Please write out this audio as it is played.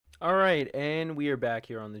All right, and we are back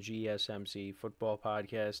here on the GSMC football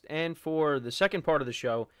podcast. And for the second part of the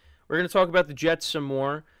show, we're going to talk about the Jets some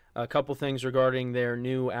more. A couple things regarding their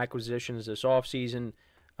new acquisitions this offseason.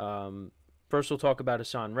 First, we'll talk about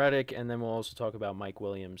Haason Reddick, and then we'll also talk about Mike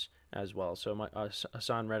Williams as well. So,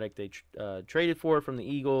 Haason Reddick, they traded for from the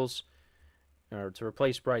Eagles or to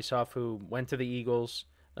replace Bryce Huff, who went to the Eagles,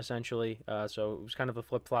 essentially. So it was kind of a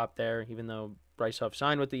flip-flop there, even though Bryce Huff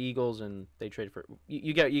signed with the Eagles and they traded for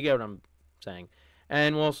you get what I'm saying.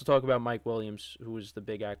 And we'll also talk about Mike Williams, who was the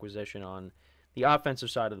big acquisition on the offensive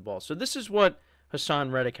side of the ball. So this is what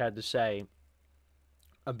Haason Reddick had to say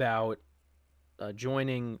about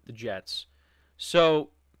joining the Jets. So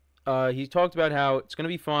he talked about how it's going to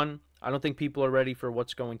be fun. I don't think people are ready for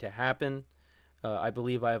what's going to happen. I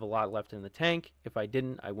believe I have a lot left in the tank. If I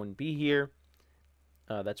didn't, I wouldn't be here.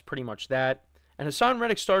 That's pretty much that. And Haason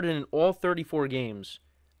Reddick started in all 34 games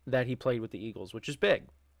that he played with the Eagles, which is big.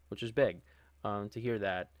 To hear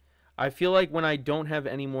that. I feel like when I don't have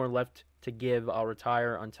any more left to give, I'll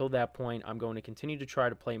retire. Until that point, I'm going to continue to try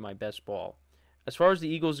to play my best ball. As far as the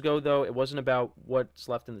Eagles go, though, it wasn't about what's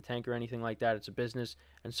left in the tank or anything like that. It's a business,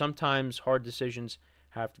 and sometimes hard decisions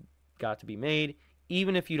have got to be made,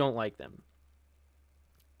 even if you don't like them.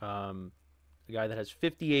 The guy that has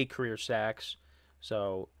 58 career sacks.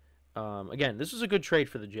 So, again, this was a good trade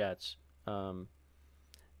for the Jets.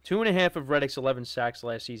 2.5 of Reddick's 11 sacks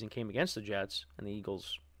last season came against the Jets, and the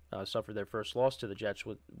Eagles suffered their first loss to the Jets,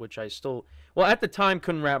 which I still, well, at the time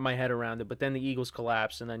couldn't wrap my head around it, but then the Eagles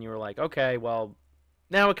collapsed, and then you were like, okay, well,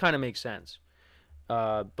 now it kind of makes sense.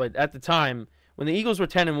 But at the time, when the Eagles were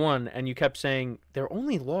 10-1, and you kept saying their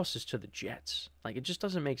only losses to the Jets, like, it just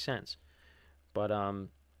doesn't make sense. But, and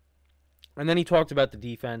then he talked about the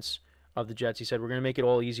defense of the Jets. He said, we're going to make it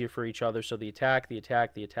all easier for each other. So the attack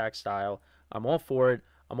style, I'm all for it.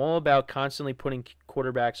 I'm all about constantly putting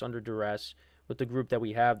quarterbacks under duress with the group that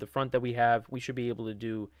we have, the front that we have. We should be able to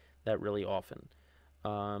do that really often.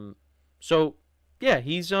 So, yeah,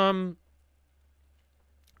 he's definitely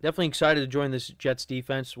excited to join this Jets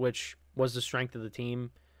defense, which was the strength of the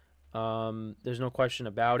team. There's no question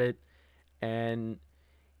about it. And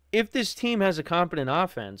if this team has a competent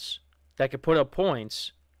offense that could put up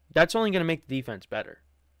points, that's only going to make the defense better.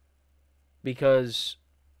 Because,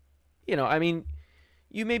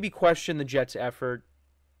 you maybe question the Jets' effort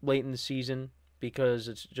late in the season because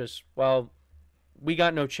it's just, well, we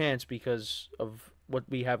got no chance because of what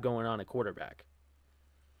we have going on at quarterback.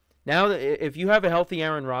 Now, if you have a healthy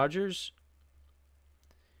Aaron Rodgers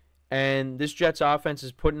and this Jets offense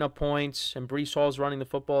is putting up points and Breece Hall's running the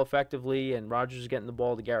football effectively and Rodgers is getting the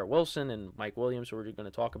ball to Garrett Wilson and Mike Williams, who we're going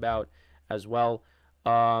to talk about as well,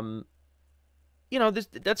 that's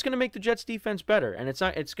going to make the Jets defense better, and it's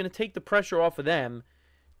going to take the pressure off of them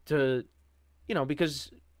to, because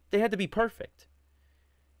they had to be perfect,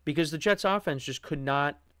 because the Jets offense just could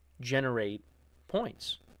not generate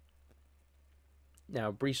points.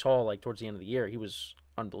 Now, Breece Hall, like towards the end of the year, he was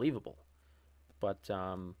unbelievable, but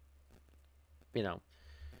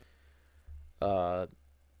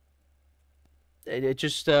it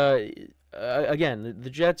just again, the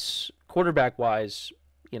Jets quarterback wise,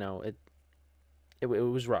 it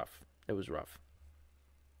was rough. It was rough.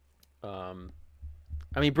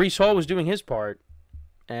 Breece Hall was doing his part,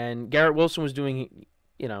 and Garrett Wilson was doing,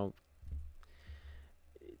 the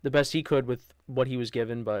best he could with what he was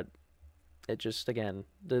given, but it just, again,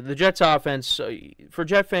 the Jets offense, for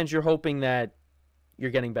Jet fans, you're hoping that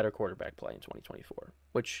you're getting better quarterback play in 2024,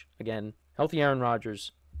 which, again, healthy Aaron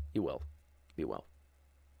Rodgers, you will. You will.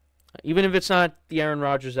 Even if it's not the Aaron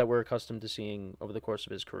Rodgers that we're accustomed to seeing over the course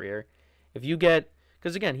of his career, if you get,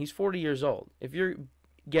 because again, he's 40 years old. If you're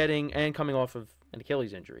getting, and coming off of an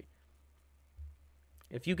Achilles injury,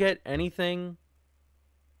 if you get anything,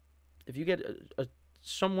 if you get a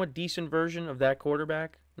somewhat decent version of that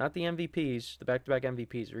quarterback, not the MVPs, the back-to-back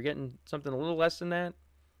MVPs, if you're getting something a little less than that,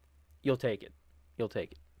 you'll take it. You'll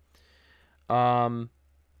take it.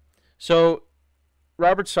 So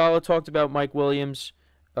Robert Saleh talked about Mike Williams'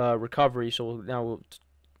 recovery, so we'll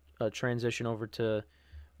transition over to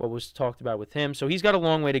what was talked about with him. So he's got a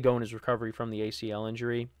long way to go in his recovery from the ACL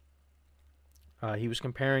injury. He was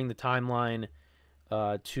comparing the timeline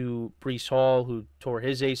to Breece Hall, who tore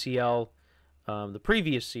his ACL the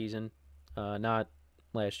previous season, not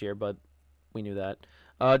last year, but we knew that.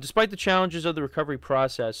 Despite the challenges of the recovery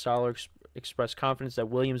process, Saleh expressed confidence that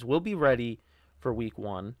Williams will be ready for Week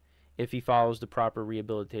 1 if he follows the proper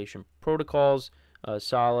rehabilitation protocols.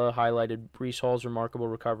 Saleh highlighted Breece Hall's remarkable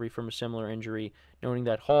recovery from a similar injury, noting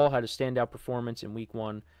that Hall had a standout performance in Week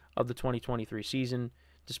 1 of the 2023 season,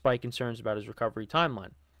 despite concerns about his recovery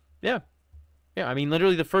timeline. Yeah, Yeah, I mean,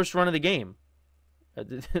 literally the first run of the game.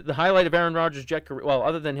 The highlight of Aaron Rodgers' jet career, well,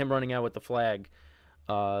 other than him running out with the flag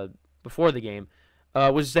uh, before the game,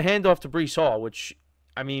 was the handoff to Breece Hall, which,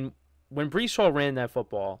 I mean, when Breece Hall ran that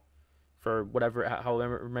football for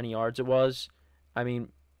however many yards it was, I mean,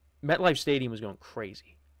 MetLife Stadium was going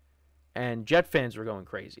crazy, and Jet fans were going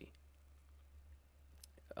crazy,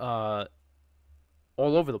 uh,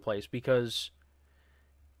 all over the place because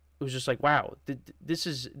it was just like, wow,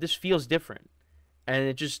 this feels different, and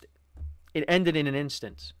it ended in an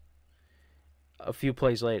instant. A few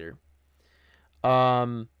plays later,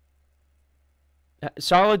 um,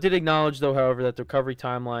 Saleh did acknowledge, though, however, that the recovery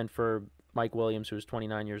timeline for Mike Williams, who is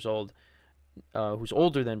 29 years old, who's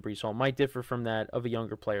older than Breece Hall, might differ from that of a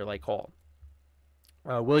younger player like Hall.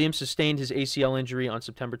 Williams sustained his ACL injury on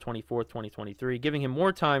September 24th, 2023, giving him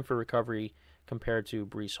more time for recovery compared to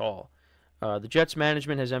Breece Hall. The Jets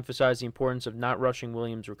management has emphasized the importance of not rushing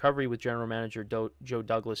Williams' recovery, with general manager Joe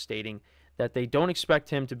Douglas stating that they don't expect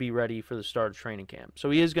him to be ready for the start of training camp. So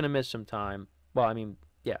he is going to miss some time. Well, I mean,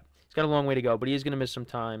 yeah, he's got a long way to go, but he is going to miss some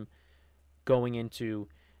time going into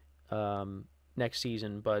next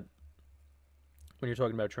season. But when you're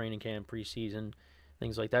talking about training camp, preseason,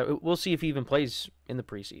 things like that, we'll see if he even plays in the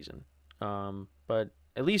preseason. But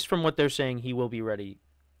at least from what they're saying, he will be ready.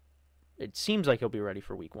 It seems like he'll be ready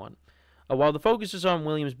for week 1. While the focus is on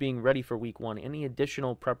Williams being ready for week 1, any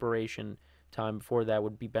additional preparation time before that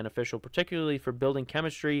would be beneficial, particularly for building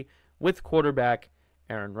chemistry with quarterback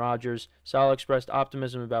Aaron Rodgers. Saleh expressed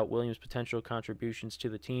optimism about Williams' potential contributions to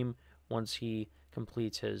the team once he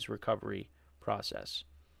completes his recovery process.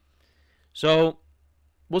 So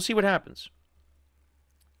we'll see what happens.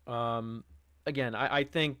 Again, I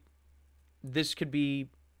think this could be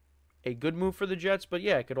a good move for the Jets, but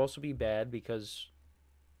yeah, it could also be bad because,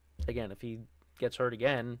 again, if he gets hurt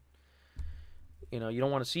again, you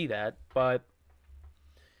don't want to see that. But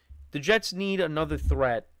the Jets need another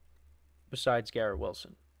threat besides Garrett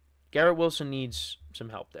Wilson. Garrett Wilson needs some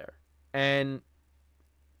help there. And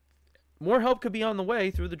more help could be on the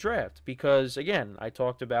way through the draft because, again, I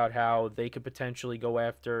talked about how they could potentially go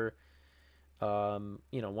after,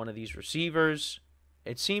 one of these receivers.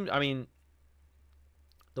 It seemed, I mean,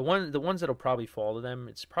 the ones that'll probably fall to them,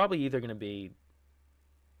 it's probably either going to be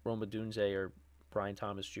Rome Odunze or Brian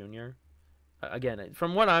Thomas Jr. Again,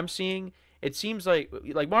 from what I'm seeing, it seems like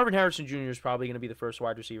Marvin Harrison Jr. is probably going to be the first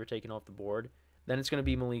wide receiver taken off the board. Then it's going to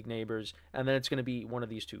be Malik Neighbors, and then it's going to be one of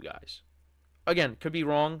these two guys. Again, could be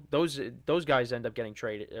wrong. Those guys end up getting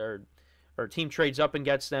traded, or a team trades up and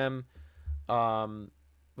gets them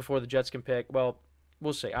before the Jets can pick. Well,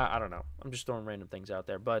 we'll see. I don't know. I'm just throwing random things out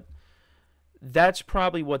there, but that's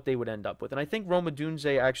probably what they would end up with. And I think Rome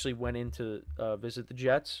Odunze actually went in to visit the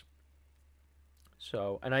Jets.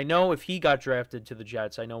 So, and I know if he got drafted to the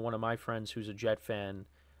Jets, I know one of my friends who's a Jet fan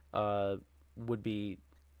would be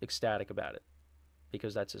ecstatic about it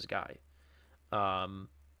because that's his guy.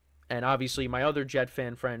 And obviously my other Jet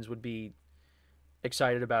fan friends would be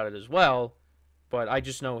excited about it as well, but I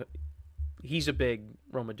just know he's a big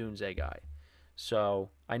Rome Odunze guy. So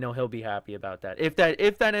I know he'll be happy about that. If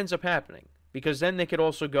that ends up happening, because then they could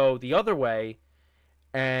also go the other way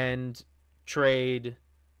and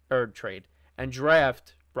and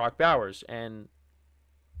draft Brock Bowers. And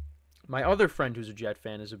my other friend who's a Jet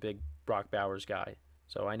fan is a big Brock Bowers guy.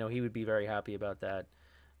 So I know he would be very happy about that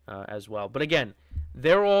as well. But again,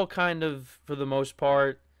 they're all kind of, for the most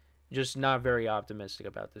part, just not very optimistic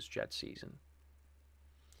about this Jet season.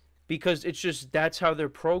 Because it's just, that's how they're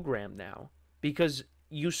programmed now. Because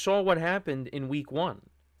you saw what happened in week 1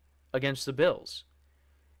 against the Bills.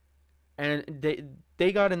 And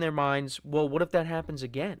they got in their minds, well, what if that happens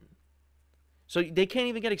again? So they can't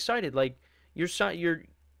even get excited. Like, you're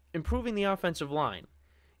improving the offensive line.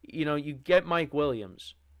 You get Mike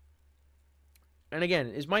Williams. And again,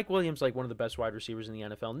 is Mike Williams like one of the best wide receivers in the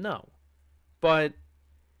NFL? No. But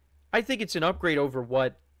I think it's an upgrade over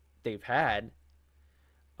what they've had.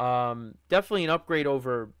 Definitely an upgrade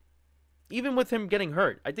over, even with him getting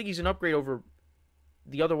hurt, I think he's an upgrade over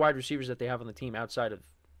the other wide receivers that they have on the team outside of,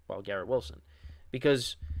 Garrett Wilson.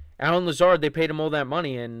 Because Allen Lazard, they paid him all that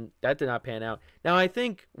money, and that did not pan out. Now, I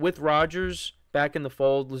think with Rodgers back in the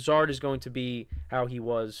fold, Lazard is going to be how he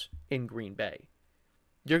was in Green Bay.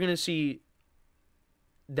 You're going to see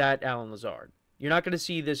that Allen Lazard. You're not going to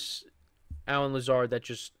see this Allen Lazard that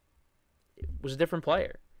just was a different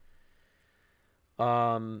player.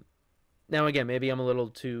 Now, again, maybe I'm a little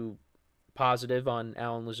too positive on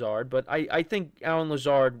Allen Lazard, but I think Allen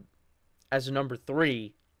Lazard as a number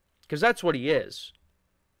 3, because that's what he is.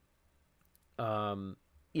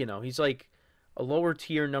 He's like a lower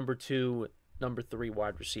tier number 2, number 3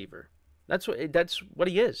 wide receiver. That's what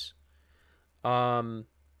he is. At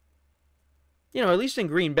least in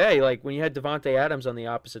Green Bay, like when you had Devontae Adams on the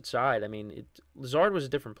opposite side, I mean, Lazard was a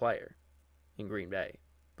different player in Green Bay.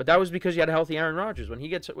 But that was because you had a healthy Aaron Rodgers. When he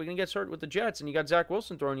gets hurt with the Jets, and you got Zach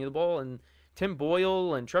Wilson throwing you the ball, and Tim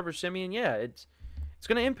Boyle and Trevor Siemian, yeah, it's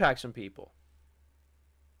going to impact some people.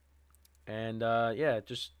 And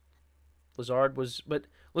just but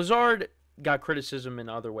Lazard got criticism in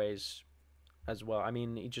other ways as well. I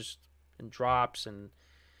mean, he just in drops and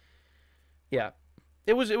yeah,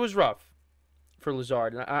 it was rough for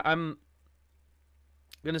Lazard. And I'm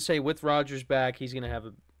gonna say with Rodgers back, he's gonna have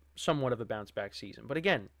somewhat of a bounce back season. But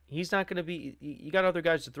again, he's not gonna be. You got other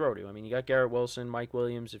guys to throw to. I mean, you got Garrett Wilson, Mike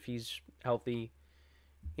Williams if he's healthy.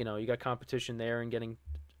 You got competition there and getting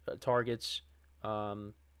targets.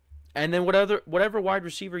 And then whatever wide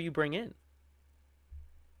receiver you bring in.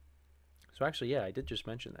 So actually, yeah, I did just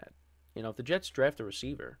mention that. If the Jets draft a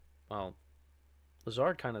receiver, well,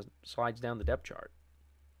 Lazard kind of slides down the depth chart.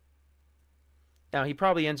 Now, he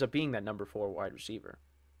probably ends up being that number 4 wide receiver.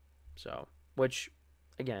 So, which,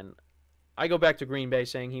 again, I go back to Green Bay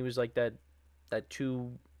saying he was like that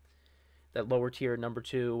lower tier number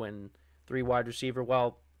 2 and 3 wide receiver.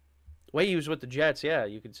 Well, the way he was with the Jets, yeah,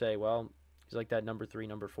 you could say, well, he's like that number 3,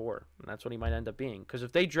 number 4. And that's what he might end up being. Because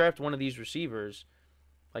if they draft one of these receivers,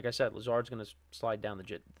 like I said, Lazard's going to slide down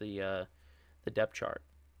the depth chart.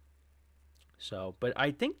 So, but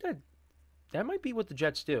I think that might be what the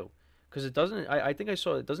Jets do. Because it doesn't, I think I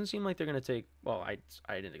saw, it doesn't seem like they're going to take, well, I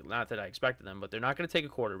didn't, not that I expected them, but they're not going to take a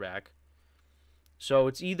quarterback. So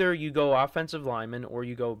it's either you go offensive lineman or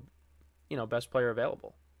you go, best player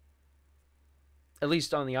available. At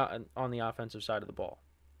least on the offensive side of the ball.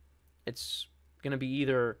 It's going to be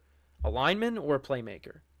either a lineman or a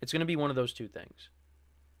playmaker. It's going to be one of those two things.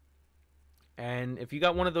 And if you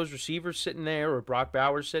got one of those receivers sitting there or Brock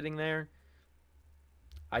Bowers sitting there,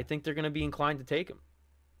 I think they're going to be inclined to take him.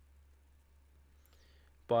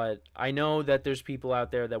 But I know that there's people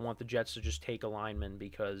out there that want the Jets to just take a lineman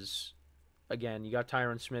because, again, you got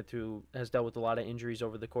Tyron Smith who has dealt with a lot of injuries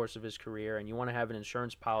over the course of his career, and you want to have an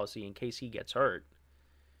insurance policy in case he gets hurt.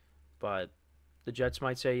 But the Jets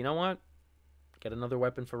might say, you know what? Get another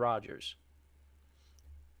weapon for Rodgers.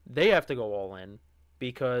 They have to go all in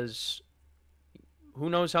because who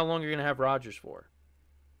knows how long you're going to have Rodgers for.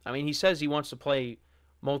 I mean, he says he wants to play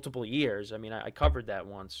multiple years. I mean, I covered that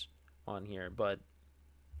once on here, but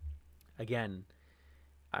again,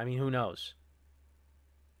 I mean, who knows?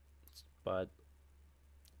 But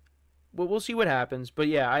we'll see what happens. But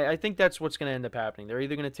yeah, I think that's what's going to end up happening. They're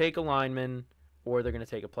either going to take a lineman or they're going to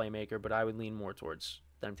take a playmaker, but I would lean more towards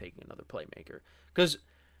them taking another playmaker. Because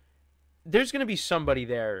there's going to be somebody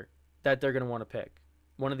there that they're going to want to pick.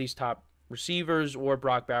 One of these top receivers or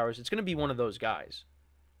Brock Bowers. It's going to be one of those guys.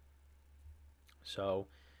 So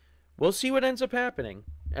we'll see what ends up happening.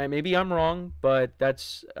 And maybe I'm wrong, but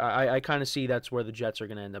that's I kind of see that's where the Jets are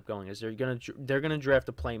going to end up going. Is they're going to draft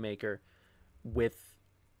a playmaker with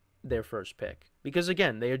their first pick. Because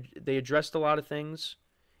again, they addressed a lot of things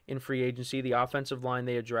in free agency. The offensive line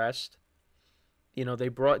they addressed.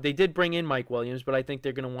 They did bring in Mike Williams, but I think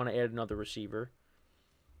they're going to want to add another receiver.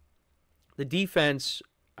 The defense,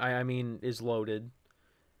 I mean, is loaded.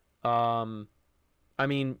 I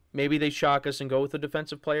mean, maybe they shock us and go with a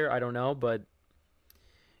defensive player. I don't know, but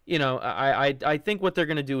I think what they're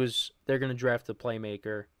going to do is they're going to draft a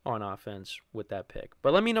playmaker on offense with that pick.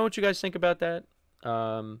 But let me know what you guys think about that.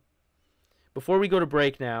 Before we go to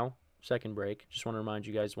break now, second break, just want to remind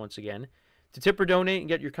you guys once again, to tip or donate and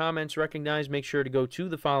get your comments recognized, make sure to go to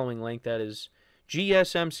the following link. That is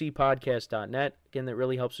GSMCPodcast.net. Again, that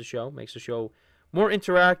really helps the show, makes the show more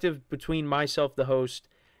interactive between myself, the host,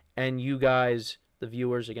 and you guys, the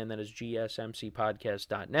viewers. Again, that is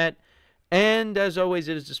GSMCPodcast.net. And as always,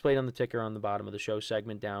 it is displayed on the ticker on the bottom of the show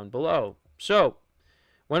segment down below. So,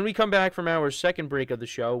 when we come back from our second break of the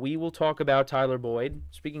show, we will talk about Tyler Boyd.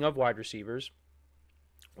 Speaking of wide receivers,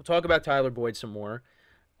 we'll talk about Tyler Boyd some more.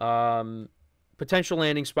 Potential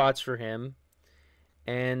landing spots for him.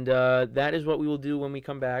 And that is what we will do when we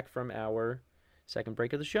come back from our second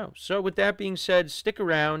break of the show. So with that being said, stick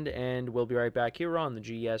around, and we'll be right back here on the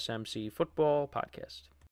GSMC Football Podcast.